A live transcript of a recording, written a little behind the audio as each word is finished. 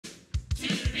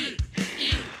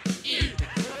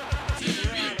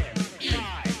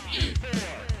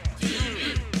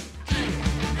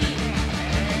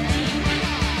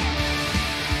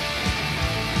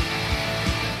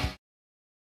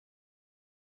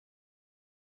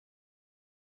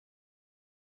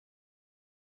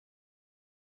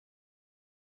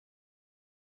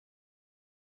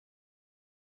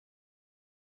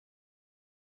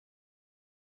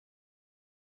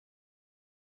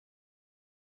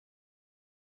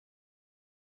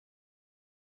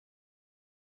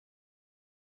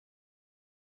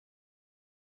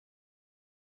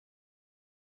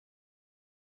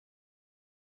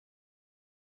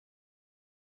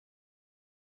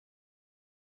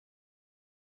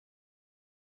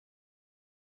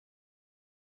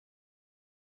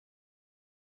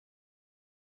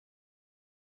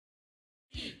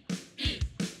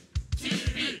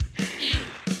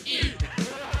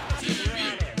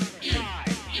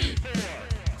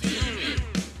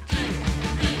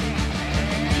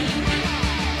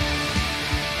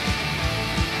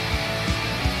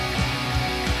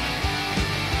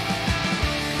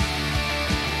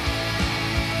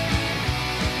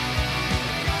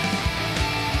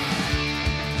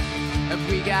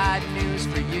We got news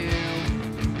for you.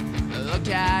 Look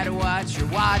at what you're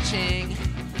watching.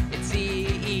 It's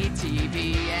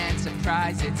EETV, and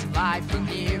surprise, it's live from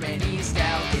here in East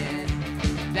Elgin.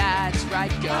 That's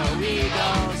right, go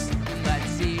Eagles. Let's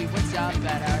see what's up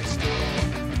at our school.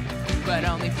 But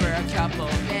only for a couple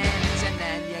minutes, and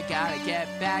then you gotta get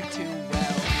back to,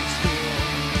 well, school.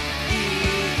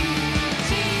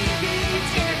 EETV,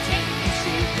 entertainment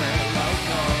super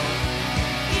local.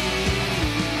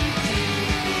 EETV,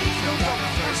 filmed on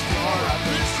the first floor of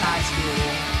this high school.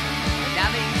 Now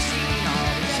that you've seen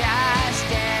all the cast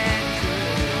and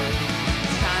crew,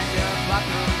 it's time to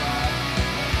buckle up.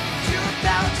 You're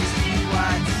about to see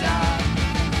what's up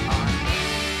on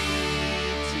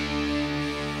EETV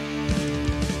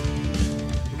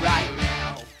right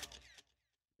now.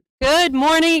 Good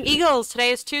morning, Eagles.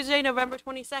 Today is Tuesday, November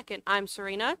 22nd. I'm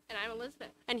Serena. And I'm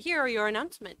Elizabeth. And here are your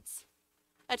announcements.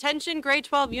 Attention grade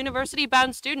 12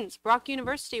 university-bound students. Brock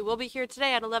University will be here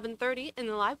today at 11:30 in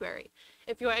the library.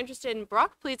 If you are interested in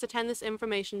Brock, please attend this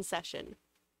information session.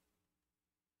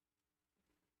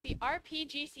 The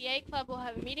RPGCA Club will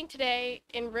have a meeting today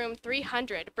in room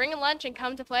 300. Bring a lunch and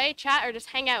come to play, chat, or just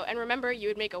hang out. And remember, you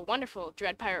would make a wonderful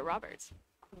Dread Pirate Roberts.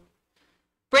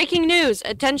 Breaking news.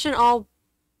 Attention all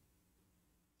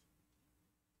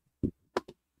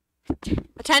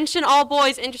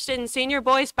boys interested in senior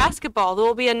boys basketball. There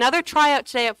will be another tryout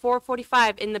today at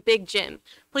 4:45 in the big gym.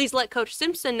 Please let Coach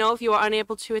Simpson know if you are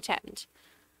unable to attend.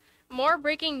 More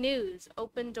breaking news.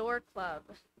 Open Door Club.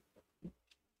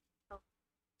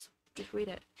 Just read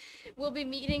it. We'll be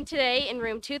meeting today in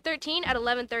room 213 at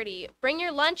 11:30. Bring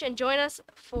your lunch and join us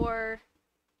for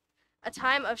a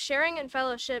time of sharing and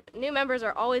fellowship. New members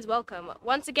are always welcome.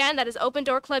 Once again, that is Open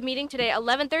Door Club meeting today at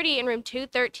 11:30 in room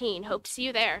 213. Hope to see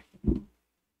you there.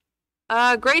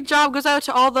 Great job goes out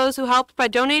to all those who helped by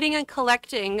donating and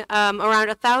collecting around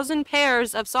 1,000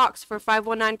 pairs of socks for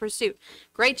 519 Pursuit.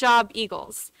 Great job,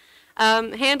 Eagles.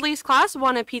 Handley's class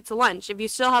won a pizza lunch. If you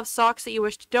still have socks that you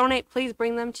wish to donate, please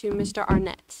bring them to Mr.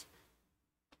 Arnett.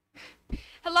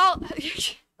 Hello.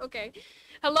 Okay.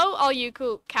 Hello, all you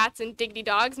cool cats and diggity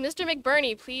dogs. Mr.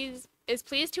 McBurney is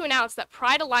pleased to announce that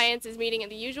Pride Alliance is meeting at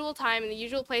the usual time in the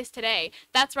usual place today.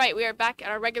 That's right, we are back at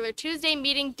our regular Tuesday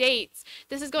meeting dates.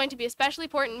 This is going to be a especially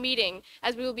important meeting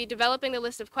as we will be developing the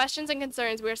list of questions and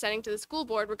concerns we are sending to the school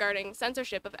board regarding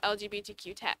censorship of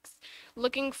LGBTQ texts.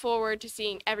 Looking forward to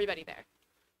seeing everybody there.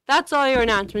 That's all your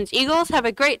announcements. Eagles, have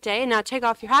a great day. Now take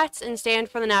off your hats and stand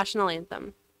for the national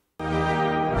anthem.